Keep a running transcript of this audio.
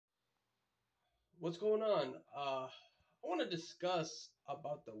What's going on? I want to discuss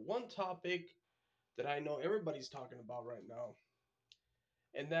about the one topic that I know everybody's talking about right now,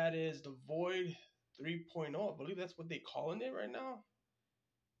 and that is the Void 3.0. I believe that's what they're calling it right now.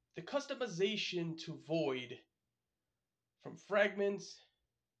 The customization to Void from fragments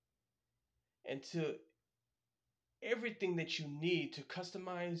and to everything that you need to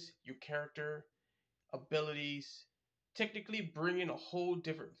customize your character, abilities, technically bringing a whole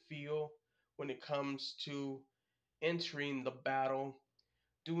different feel when it comes to entering the battle,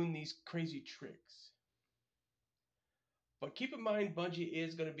 doing these crazy tricks. But keep in mind, Bungie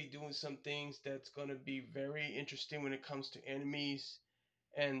is going to be doing some things that's going to be very interesting when it comes to enemies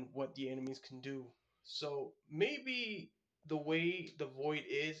and what the enemies can do. So maybe the way the Void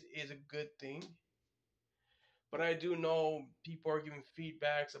is a good thing. But I do know people are giving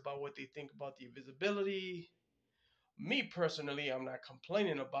feedbacks about what they think about the invisibility. Me personally, I'm not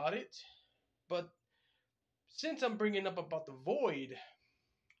complaining about it. But since I'm bringing up about the Void,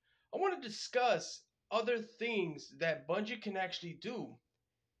 I want to discuss other things that Bungie can actually do.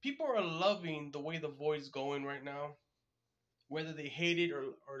 People are loving the way the Void is going right now, whether they hate it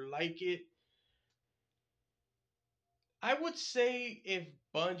or like it. I would say if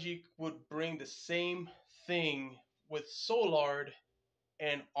Bungie would bring the same thing with Solard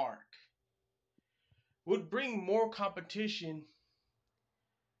and Arc, would bring more competition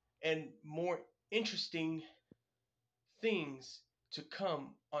and more interesting things to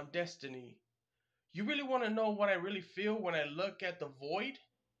come on Destiny. You really want to know what I really feel when I look at the Void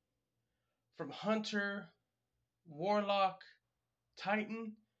from Hunter, Warlock,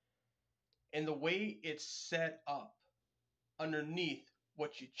 Titan, and the way it's set up underneath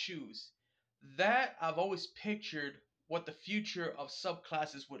what you choose. That I've always pictured what the future of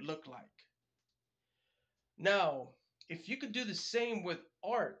subclasses would look like. Now, if you could do the same with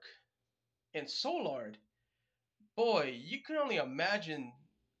Arc and Solard, boy, you can only imagine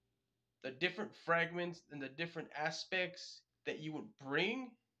the different fragments and the different aspects that you would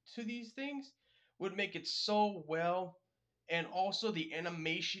bring to these things would make it so well, and also the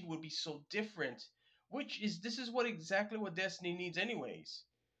animation would be so different, which is this is what exactly what Destiny needs anyways.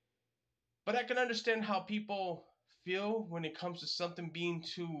 But I can understand how people feel when it comes to something being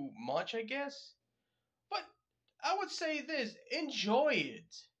too much, I guess. But I would say this, enjoy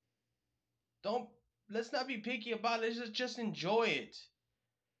it. Don't let's not be picky about it, just enjoy it.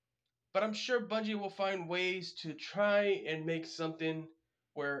 But I'm sure Bungie will find ways to try and make something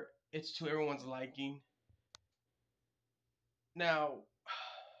where it's to everyone's liking. Now,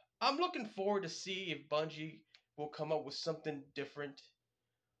 I'm looking forward to see if Bungie will come up with something different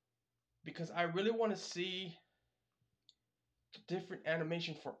because I really want to see different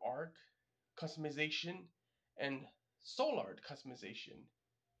animation for Arc customization and Solard customization.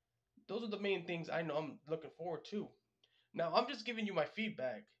 Those are the main things I know I'm looking forward to. Now, I'm just giving you my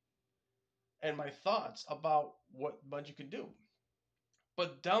feedback and my thoughts about what Bungie could do.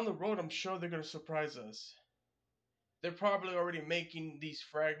 But down the road, I'm sure they're going to surprise us. They're probably already making these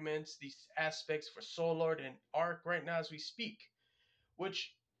fragments, these aspects for Solard and Arc right now as we speak.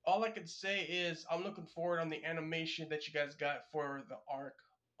 Which all I can say is I'm looking forward on the animation that you guys got for the Arc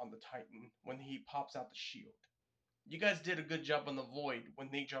on the Titan when he pops out the shield. You guys did a good job on the Void when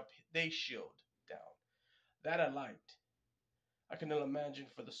they drop they shield down. That I liked. I can imagine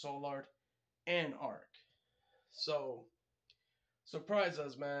for the Solard and Arc. So surprise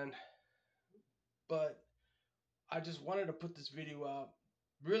us, man. But I just wanted to put this video out,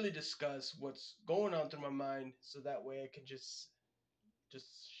 really discuss what's going on through my mind, so that way I can just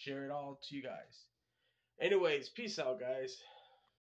share it all to you guys. Anyways, peace out, guys.